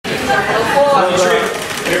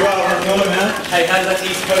Hey, how does that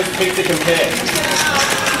East Coast pizza compare?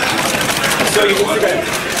 So you Instagram.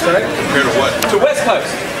 Sorry? Compare to what? To West Coast.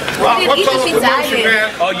 Wow, what's all the promotion, man?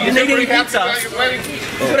 Oh, you didn't eat any pizza?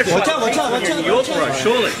 Watch out. New York, bro,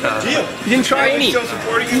 surely. You didn't try any? Still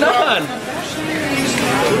supporting you? None.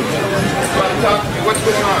 What's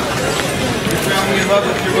going on? Your family in love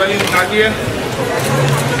with your wedding idea?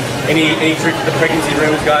 Any trick for the pregnancy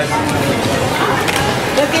rooms, guys?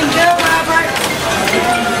 Looking good, Robert.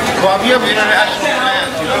 Bob, you have international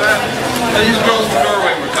fans, you know that? These girls from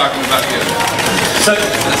Norway were talking about you. So,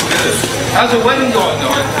 That's good. How's the wedding going,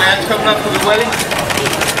 though? Are fans coming up for the wedding?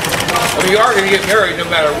 Well, you are going to get married no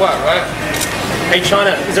matter what, right? hey,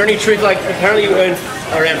 Chyna, is there any truth, like, apparently you earned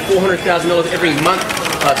around $400,000 every month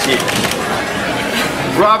last year?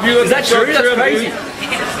 Rob, you look Is that so true? That's trim, crazy. dude.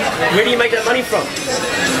 Where do you make that money from?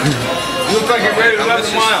 You look like you're ready to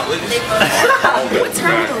 11 miles. What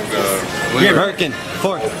terminal is this? Yeah, Hurricane.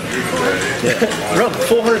 4. Rob,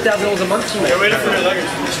 $400,000 a month to make. Ready for your luggage.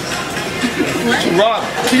 Rob,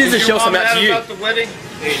 She needs to is show your some mom out to mad you. about the wedding?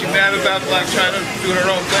 Is she mad about Blac Chyna doing her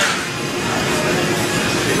own thing?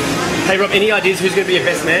 Hey, Rob, any ideas who's going to be your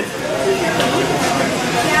best man?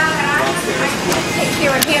 Take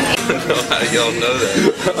care of him. How y'all know that?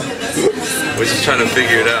 We're just trying to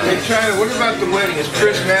figure it out. Hey, Chyna, what about the wedding? Is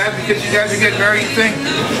Chris mad because you guys are getting married, you think?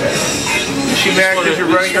 Is she mad because you're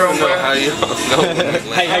running your own How wedding? y'all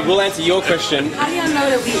know? Hey, we'll answer your question. How do y'all know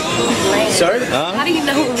that we land? Sorry? How do you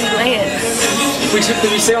know we land? We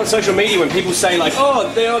see on social media when people say like,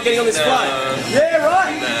 oh, they're all getting on this flight. Yeah,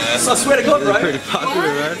 right. I swear to God, bro. Pretty popular,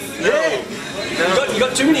 right? Yeah. You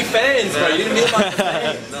got too many fans, bro. You didn't hear about the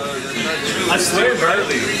fans. I swear, bro.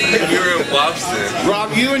 You were in Boston.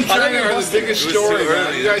 Rob, you and Chyna are the biggest It was story, too man.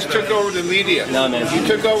 early. You guys took over the media. No, man. You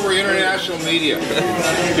took over international media.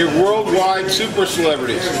 You're worldwide super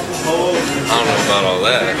celebrities. I don't know about all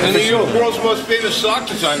that. And you're the world's most famous sock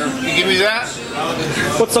designer. You give me that?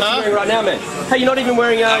 What socks are you wearing right now, man? Hey, you're not even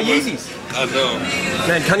wearing Yeezys. I know.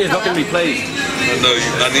 Man, Kanye's not going to be pleased. I know.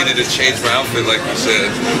 I needed to change my outfit, like you said.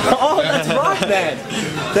 Oh, that's right, man.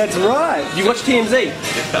 That's right. You watch TMZ?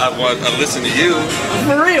 I listened to you.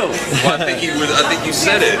 For real? Well, I think you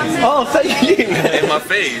said it Oh, thank you, man. in my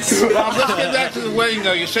face. Rob, let's get back to the wedding,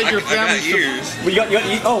 though. You said your I got family's ears.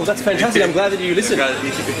 Well, oh, that's fantastic. I'm glad that you listened.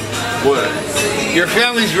 What? your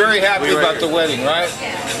family's very happy about the wedding, right?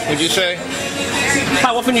 Would you say?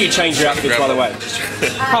 How often do you change your outfits, by the way?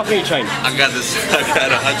 How often do you change? I got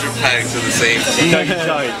 100 packs of the same No, tee, you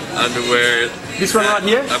don't. underwear. This one right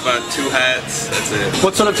here? I bought 2 hats. That's it.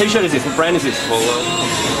 What sort of t-shirt is this? What brand is this? Polo.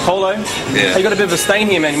 Polo? Yeah. Hey, you got a bit of a stain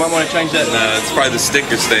here, man. You might want to change that. Nah, it's probably the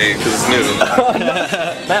sticker stain because it's new.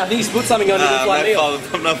 Man, I think you split something on it. Nah, Like me.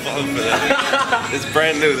 I'm not falling for that. It's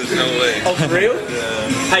brand new. There's no way. Oh, for real?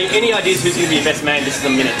 Yeah. Hey, any ideas who's going to be your best man? This is a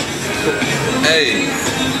minute. Hey.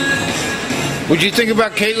 Would you think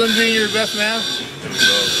about Caitlyn being your best man?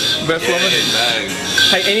 Best woman?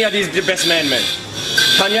 Hey, any ideas of your best man, man?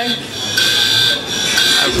 Kanye?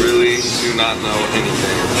 I really do not know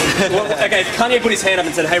anything. Well, okay, if Kanye put his hand up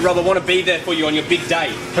and said, hey, Rob, I want to be there for you on your big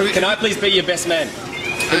day. Can I please be your best man?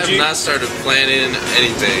 I have not started planning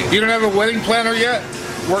anything. You don't have a wedding planner yet?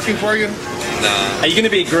 Working for you? Nah. Are you going to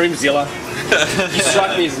be a groomzilla? You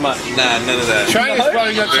strike me as much. Nah, none of that. Chyna's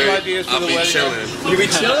probably got some ideas for I'll the be wedding. chilling. You'll be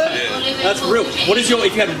chilling? Yeah. That's real. What is your,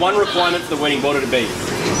 if you had one requirement for the wedding, what would it be?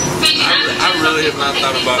 I really have not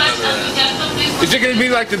thought about none of that. Is it going to be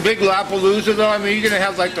like the big Lapalooza, though? I mean, you're going to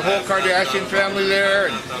have like the whole Kardashian family there.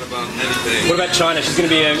 I haven't thought about anything. What about Chyna? She's going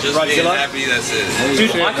to be a Just being bridezilla? happy, that's it.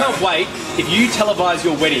 Dude, I can't wait. If you televise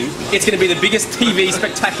your wedding, it's going to be the biggest TV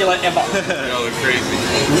spectacular ever. Y'all are crazy.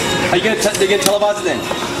 Are you going to televise it then?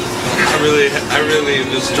 I really am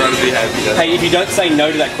just trying to be happy. That's Hey, if you don't say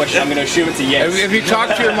no to that question, I'm going to assume it's a yes. Have you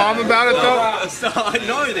talked to your mom about it, though?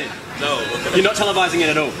 No then. No. You're not televising it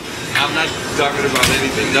at all. I'm not talking about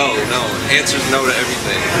anything. No. Answer's no to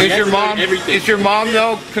everything. Is your mom,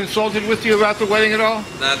 though, consulted with you about the wedding at all?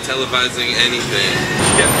 Not televising anything.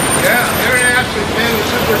 Yeah, international family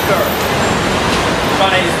superstar. My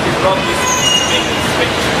name is Rob.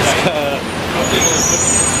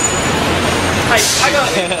 Hey, I got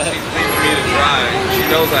She's leaving me to dry. She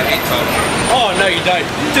knows I hate talking. Oh, no, you don't.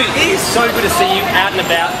 Dude, it is so good to see you out and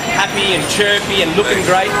about, happy and chirpy and looking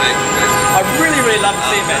great. Thank you. I really, really love to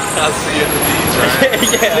see it, man. I'll see you at the beach, right?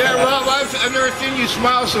 Yeah. Yeah, Rob, I've never seen you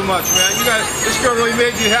smile so much, man. This girl really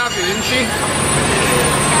made you happy, didn't she?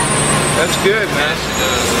 That's good, man. She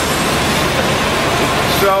does.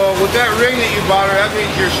 So, with that ring that you bought her, that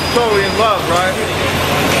means you're totally in love, right?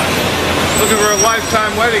 Looking for a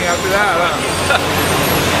lifetime wedding after that, huh?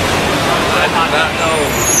 I do not know.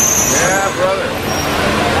 Yeah, brother.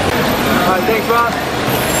 Thank Thanks, Rob.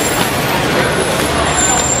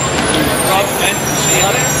 Rob, man, see you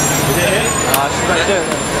later. She's right there.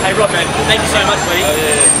 Hey, Rob, man, thank you so much, buddy.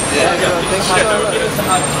 Yeah, bro. Thanks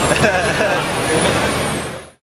for